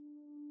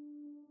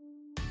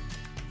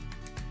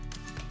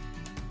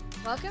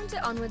Welcome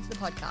to Onwards the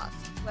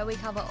podcast, where we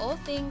cover all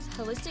things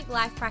holistic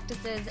life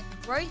practices,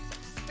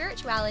 growth,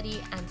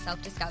 spirituality, and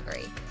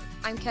self-discovery.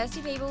 I'm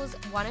Kirsty Peebles,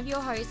 one of your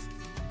hosts,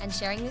 and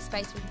sharing this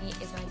space with me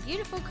is my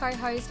beautiful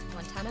co-host,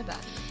 Montana Burke.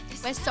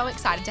 We're so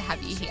excited to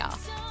have you here.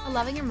 A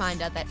loving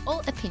reminder that all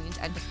opinions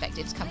and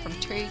perspectives come from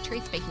two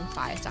truth-speaking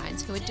fire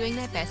signs who are doing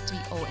their best to be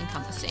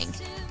all-encompassing.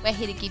 We're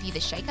here to give you the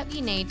shake-up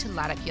you need to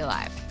light up your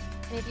life.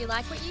 And if you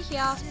like what you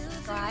hear,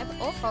 subscribe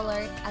or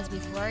follow as we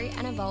grow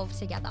and evolve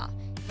together.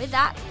 With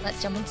that,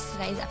 let's jump into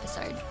today's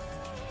episode.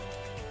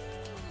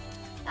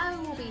 I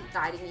will be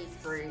guiding you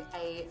through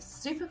a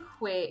super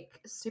quick,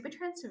 super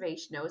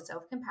transformational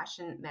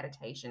self-compassion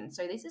meditation.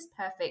 So this is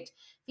perfect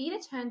for you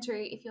to turn to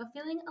if you're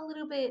feeling a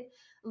little bit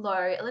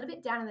low, a little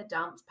bit down in the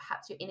dumps,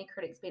 perhaps your inner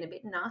critic's been a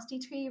bit nasty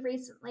to you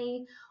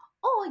recently,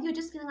 or you're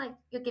just feeling like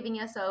you're giving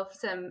yourself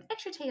some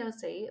extra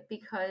TLC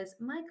because,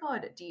 my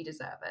God, do you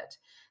deserve it?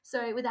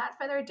 So without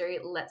further ado,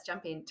 let's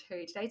jump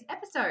into today's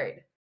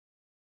episode.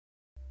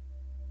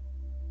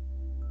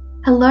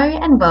 Hello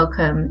and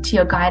welcome to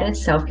your guided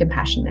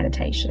self-compassion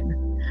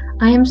meditation.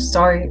 I am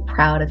so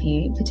proud of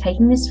you for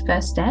taking this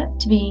first step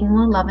to being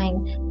more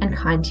loving and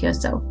kind to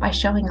yourself by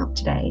showing up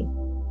today.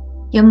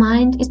 Your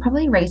mind is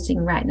probably racing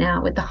right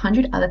now with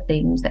 100 other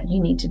things that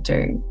you need to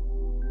do.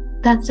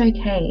 That's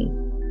okay.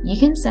 You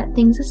can set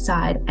things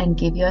aside and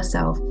give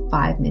yourself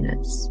 5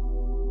 minutes.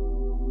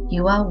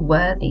 You are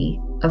worthy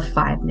of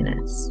 5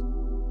 minutes.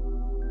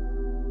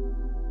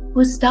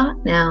 We'll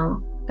start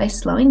now by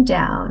slowing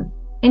down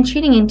and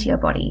tuning into your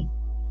body.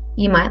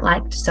 You might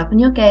like to soften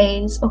your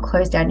gaze or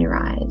close down your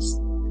eyes.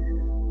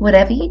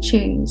 Whatever you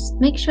choose,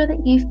 make sure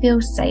that you feel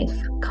safe,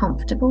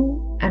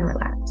 comfortable, and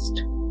relaxed.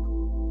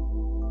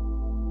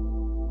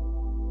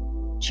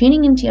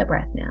 Tuning into your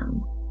breath now,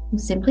 and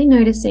simply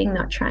noticing,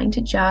 not trying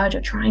to judge or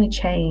trying to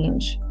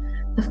change,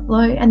 the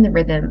flow and the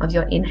rhythm of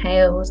your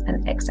inhales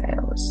and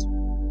exhales.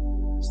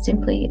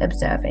 Simply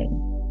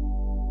observing.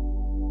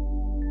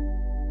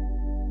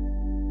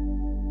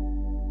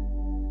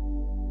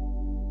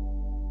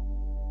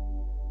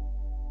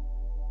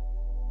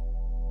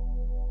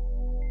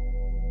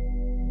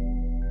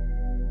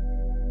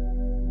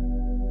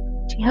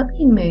 To help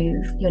you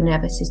move your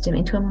nervous system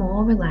into a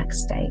more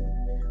relaxed state,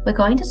 we're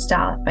going to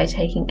start by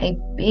taking a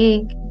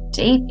big,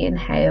 deep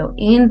inhale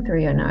in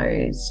through your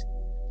nose,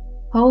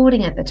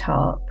 holding at the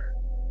top,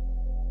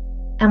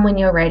 and when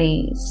you're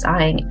ready,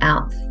 sighing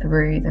out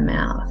through the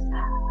mouth.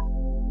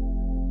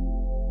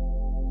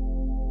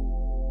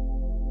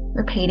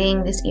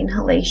 Repeating this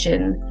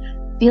inhalation,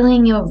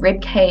 feeling your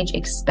rib cage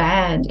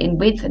expand in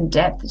width and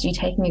depth as you're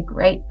taking a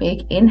great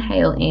big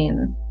inhale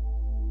in,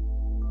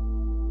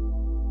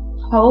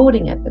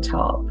 holding at the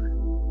top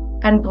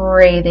and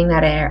breathing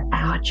that air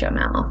out your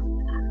mouth.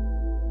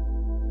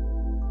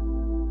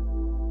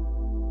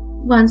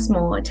 Once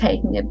more,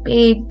 taking a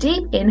big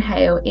deep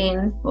inhale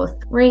in for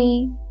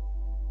 3,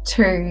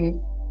 2,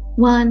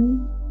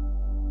 1,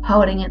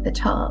 holding at the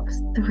top,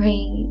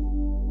 3,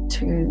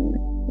 2,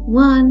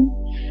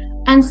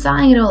 1, and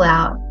sighing it all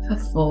out for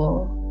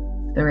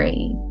 4,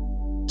 3,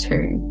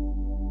 2,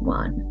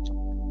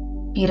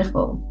 1.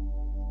 Beautiful.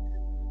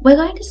 We're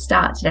going to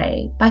start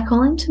today by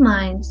calling to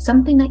mind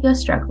something that you're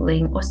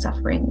struggling or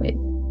suffering with.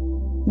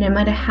 No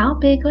matter how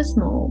big or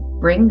small,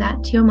 bring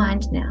that to your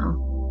mind now.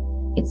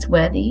 It's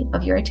worthy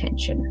of your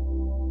attention.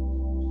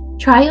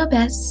 Try your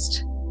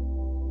best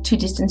to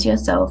distance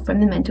yourself from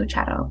the mental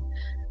chatter.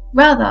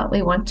 Rather,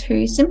 we want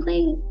to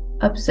simply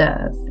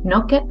observe,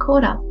 not get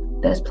caught up.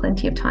 There's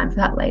plenty of time for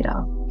that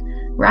later.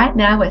 Right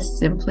now, we're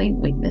simply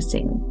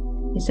witnessing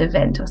this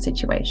event or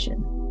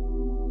situation.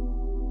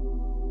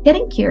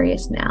 Getting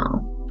curious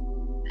now,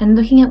 and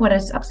looking at what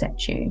has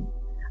upset you,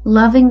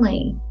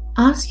 lovingly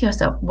ask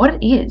yourself what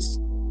it is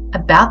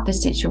about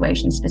this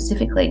situation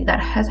specifically that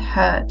has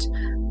hurt,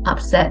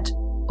 upset,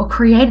 or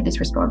created this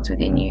response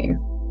within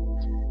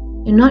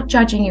you. You're not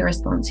judging your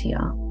response here,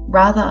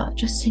 rather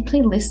just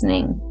simply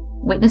listening,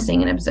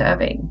 witnessing, and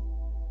observing.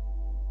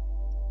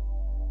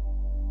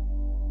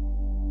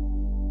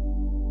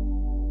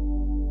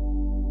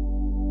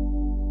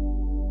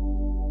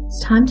 It's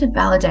time to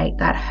validate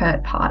that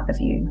hurt part of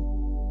you.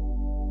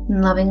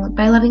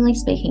 By lovingly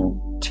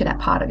speaking to that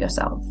part of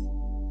yourself.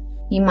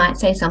 You might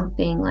say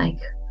something like,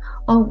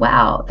 "Oh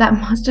wow, that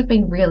must have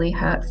been really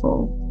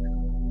hurtful."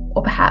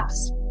 Or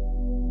perhaps,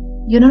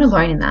 "You're not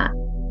alone in that.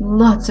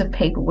 Lots of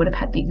people would have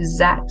had the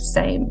exact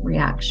same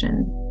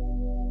reaction."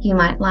 You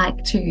might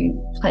like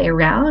to play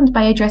around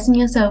by addressing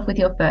yourself with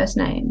your first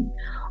name,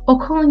 or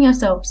calling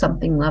yourself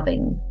something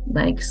loving,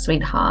 like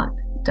sweetheart,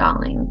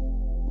 darling,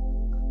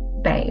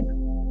 babe.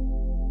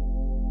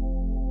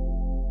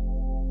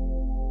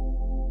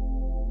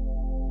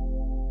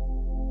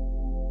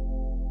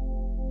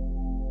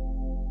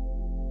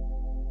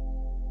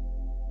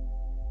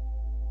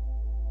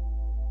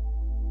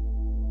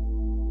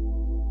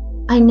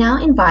 I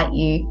now invite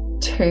you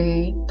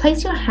to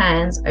place your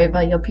hands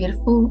over your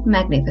beautiful,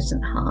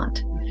 magnificent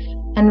heart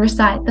and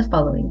recite the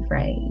following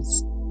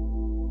phrase.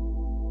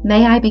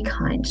 May I be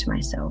kind to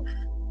myself.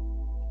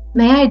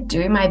 May I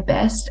do my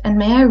best, and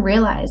may I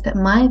realize that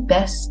my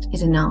best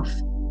is enough.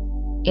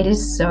 It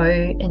is so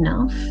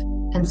enough,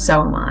 and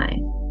so am I.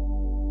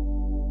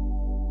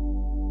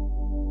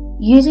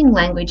 Using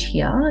language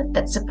here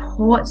that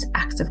supports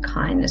acts of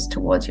kindness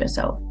towards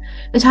yourself.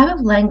 The type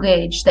of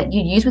language that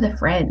you use with a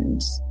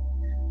friend.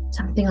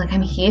 Something like,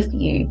 I'm here for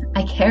you.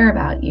 I care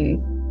about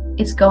you.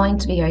 It's going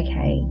to be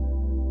okay.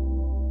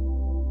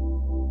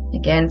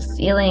 Again,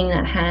 feeling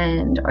that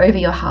hand over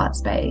your heart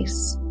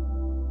space.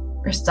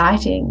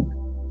 Reciting,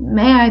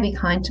 may I be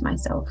kind to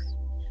myself.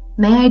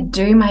 May I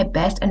do my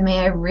best, and may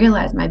I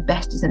realize my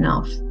best is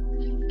enough.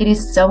 It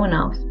is so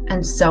enough,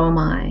 and so am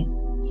I.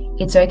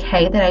 It's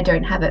okay that I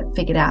don't have it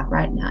figured out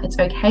right now. It's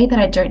okay that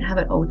I don't have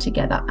it all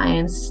together. I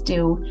am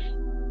still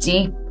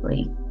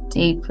deeply,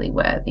 deeply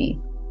worthy.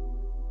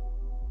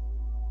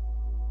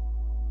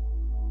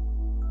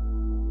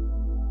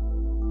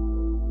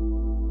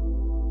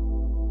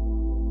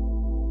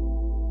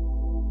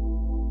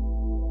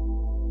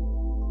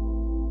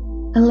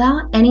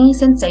 Allow any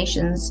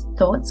sensations,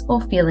 thoughts,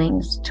 or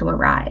feelings to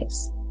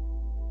arise.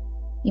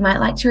 You might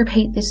like to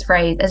repeat this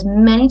phrase as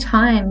many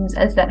times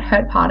as that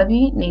hurt part of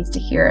you needs to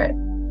hear it.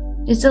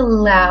 Just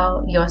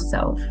allow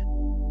yourself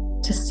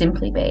to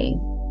simply be.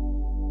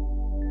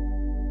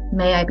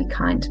 May I be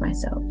kind to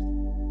myself.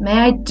 May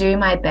I do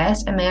my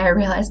best, and may I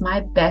realize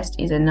my best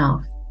is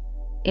enough.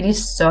 It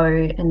is so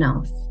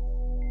enough,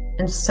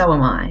 and so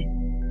am I.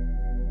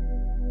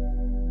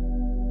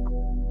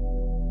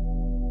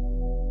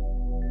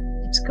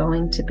 It's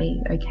going to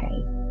be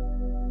okay.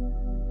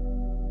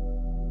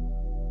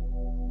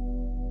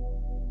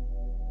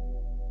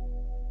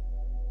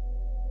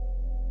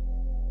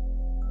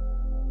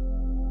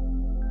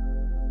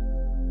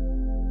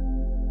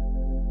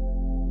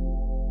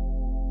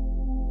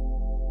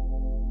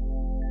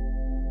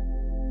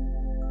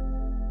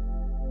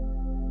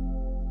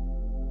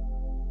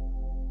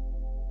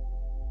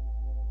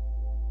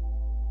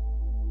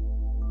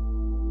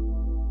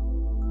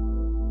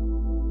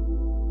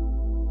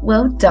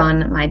 Well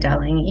done, my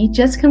darling. You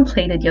just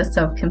completed your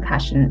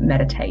self-compassion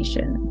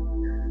meditation.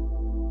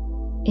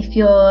 If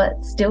you're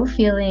still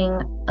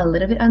feeling a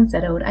little bit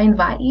unsettled, I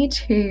invite you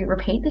to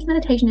repeat this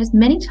meditation as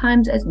many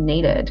times as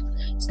needed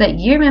so that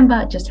you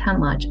remember just how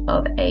much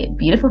of a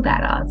beautiful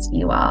badass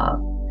you are.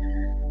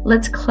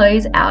 Let's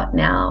close out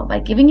now by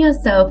giving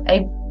yourself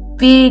a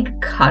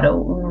big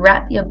cuddle.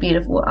 Wrap your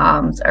beautiful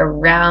arms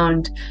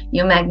around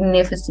your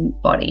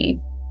magnificent body.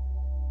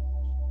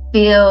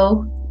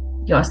 Feel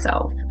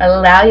yourself.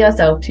 Allow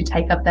yourself to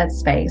take up that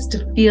space,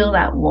 to feel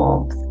that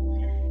warmth,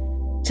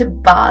 to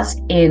bask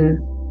in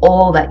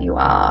all that you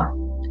are,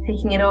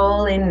 taking it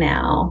all in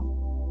now,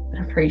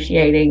 but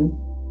appreciating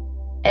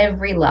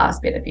every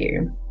last bit of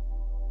you.